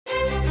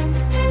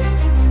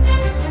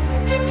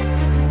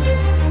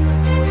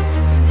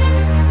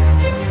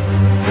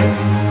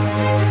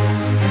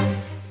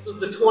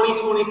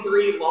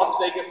2023 Las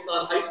Vegas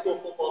Sun High School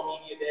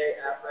Football Media Day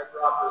at Red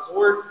Rock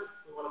Resort.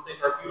 We want to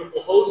thank our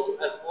beautiful host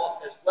as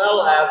well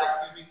as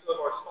some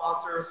of our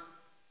sponsors,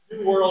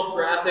 New World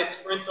Graphics,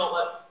 Fringe Don't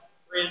Let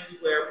Friends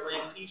Wear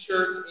Blank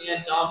T-shirts,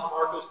 and Don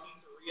Marco's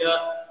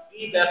Pizzeria,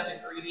 the best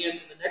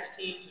ingredients. And the next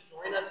team to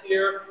join us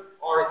here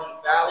are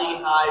the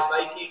Valley High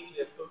Vikings. We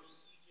have Coach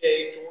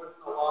C.J. Jordan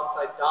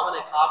alongside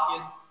Dominic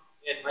Hopkins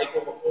and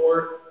Michael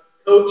McCord.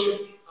 Coach,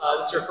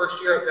 this is your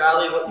first year at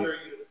Valley. What drew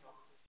you to this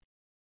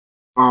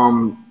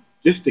opportunity?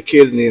 Just the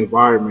kids in the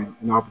environment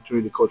and the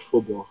opportunity to coach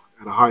football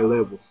at a high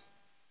level.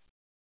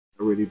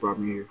 That really brought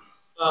me here.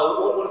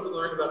 What have you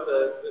learned about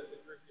the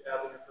group you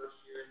have in your first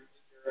year in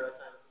your time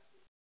at the school?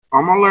 I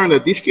learned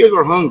that these kids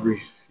are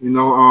hungry. You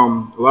know,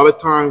 a lot of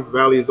times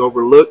Valley is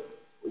overlooked.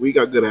 We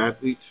got good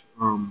athletes,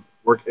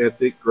 work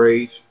ethic,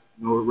 grades.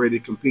 You know, we're ready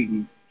to compete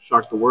and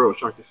shock the world,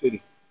 shock the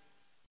city.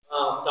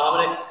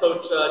 Dominic,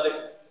 Coach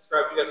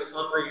described you guys as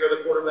hungry. You're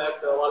the quarterback,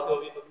 so a lot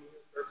of people be looking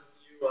to start with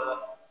you.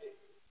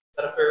 Is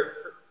that a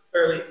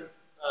fairly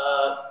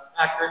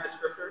accurate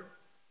descriptor?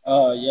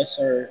 Yes,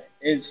 sir.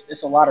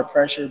 It's a lot of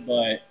pressure,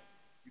 but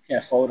you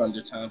can't fold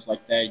under times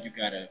like that. You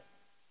gotta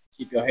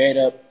keep your head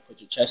up, put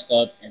your chest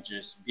up, and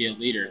just be a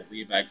leader,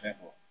 lead by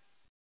example.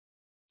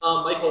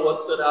 Michael, what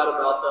stood out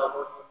about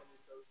working with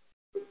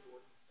the new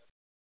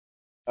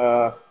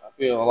coach? I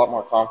feel a lot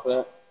more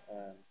confident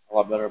and a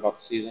lot better about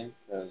the season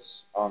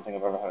because I don't think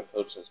I've ever had a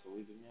coach that's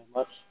believed in me as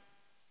much.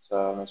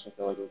 So it makes me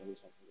feel like we're going to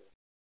do something good.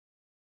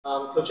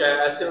 Coach,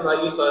 I asked him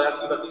about you, so I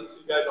asked you about these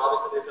two guys.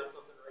 Obviously, they've done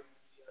something right to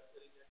be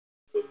sitting next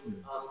to you.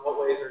 In what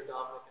ways are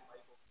Dominic and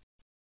Michael?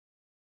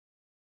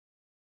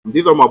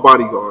 These are my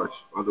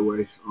bodyguards, by the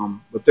way.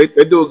 But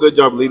they do a good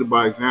job leading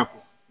by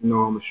example. You know,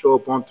 I'm going to show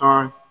up on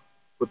time,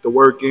 put the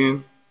work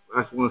in,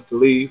 last ones to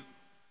leave.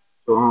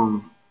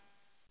 So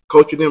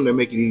coaching them, they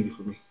make it easy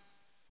for me.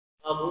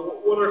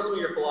 What are some of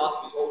your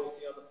philosophies, what we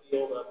see on the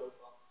field?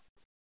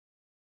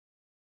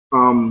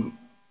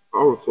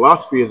 Our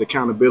philosophy is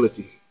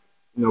accountability.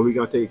 You know, we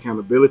got to take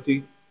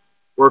accountability,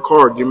 work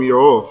hard, give me your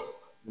all.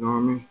 You know what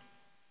I mean?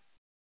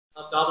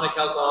 Dominic,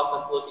 how's the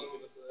offense looking?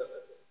 Give us a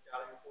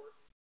scouting report.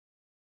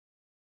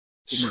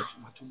 Too much,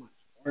 not too much.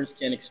 Words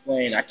can't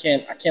explain. I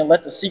can't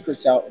let the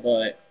secrets out,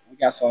 but we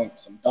got some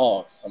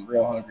dogs, some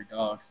real hungry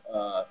dogs.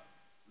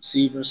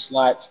 Receivers,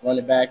 slots,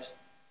 running backs,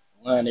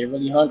 line. They're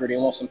really hungry. They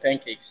want some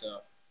pancakes.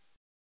 So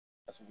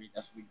that's what we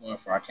going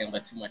for. I can't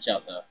let too much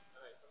out though. All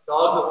right, some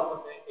dogs that want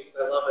some pancakes.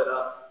 I love it.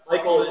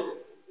 Michael, is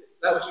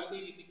that what you see?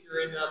 Do you think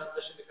you're in a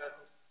position to kind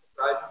of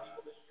surprise some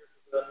people this year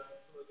with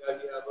some of the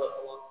guys you have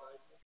alongside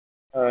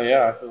you?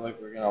 Yeah, I feel like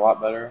we're getting a lot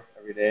better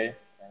every day.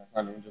 And it's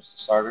not even just the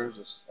starters,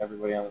 just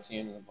everybody on the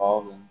team is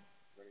involved and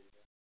ready to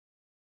go.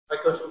 All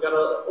right, Coach, we've got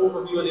an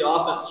overview of the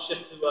offense.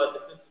 Shift to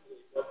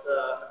defensively. How's it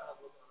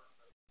looking on that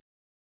side?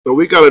 So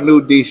we got a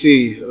new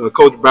DC,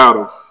 Coach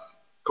Battle.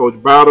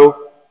 Coach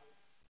Battle,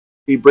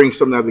 he brings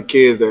something out of the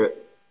kids that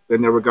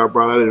never got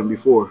brought out of them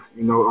before.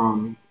 You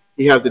know,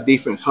 he has the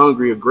defense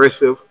hungry,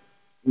 aggressive,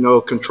 you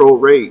know,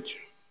 controlled rage.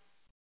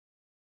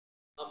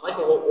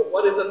 Michael,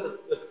 what is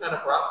it that's kind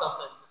of brought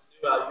something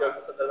new out? You guys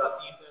have said that about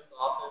defense,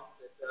 offense,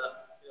 that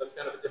you know, it's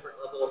kind of a different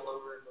level of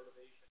hunger and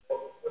motivation.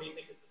 What do you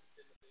think has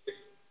been the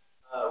biggest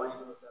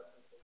reason that's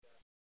been so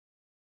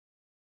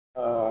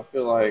bad? I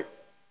feel like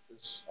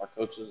just our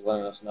coaches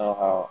letting us know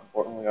how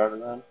important we are to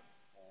them.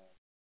 And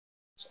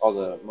just all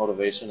the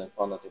motivation and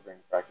fun that they bring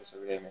to practice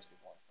every day makes me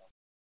want to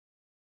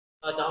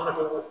come. Dominic,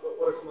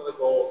 what are some of the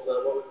goals?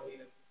 What would be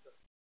success?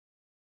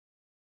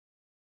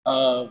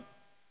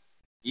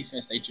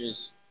 Defense, they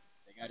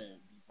gotta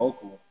be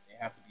vocal. They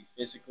have to be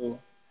physical.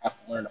 Have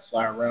to learn to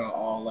fly around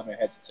all 11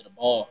 heads to the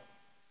ball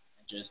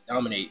and just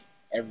dominate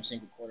every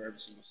single quarter, every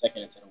single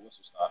second until the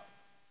whistle stops.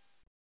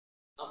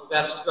 We've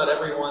asked just about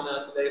everyone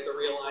today. It's a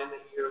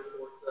realignment year, of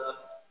course,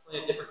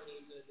 playing different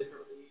teams in a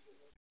different league.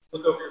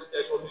 Look over your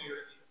schedule, who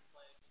you're going to be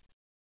playing,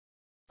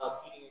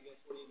 competing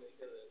against. What do you make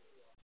of it?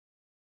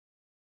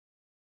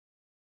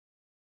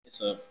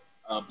 It's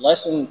a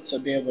blessing to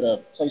be able to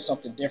play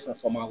something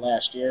different for my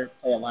last year,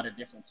 play a lot of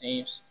different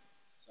teams.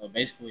 So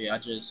basically, I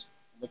just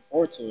look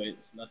forward to it.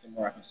 It's nothing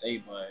more I can say,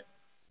 but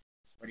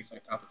ready for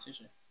the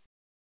competition.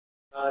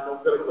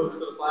 Don't go to Coach for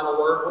the final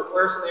word.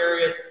 Where are some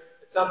areas?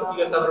 It sounds like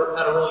you guys have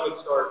had a really good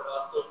start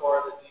so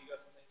far. That you got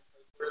some things in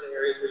place. Where are the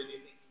areas where you do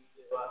think you need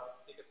to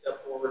take a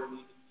step forward and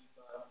need to keep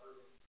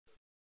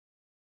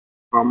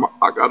improving?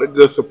 I got a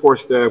good support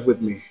staff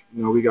with me.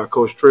 You know, we got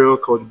Coach Trill,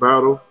 Coach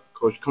Battle,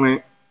 Coach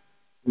Clint,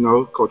 you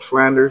know, Coach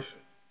Flanders.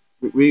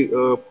 We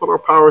put our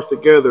powers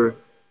together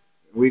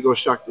and we go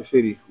shock the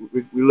city.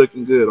 We're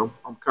looking good.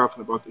 I'm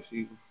confident about this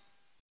season.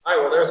 All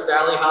right, well, there's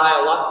Valley High.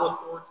 A lot to look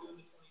forward to in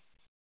the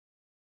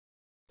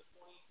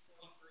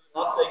 2023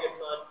 Las Vegas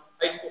Sun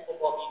High School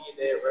Football Media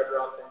Day at Red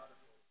Rock.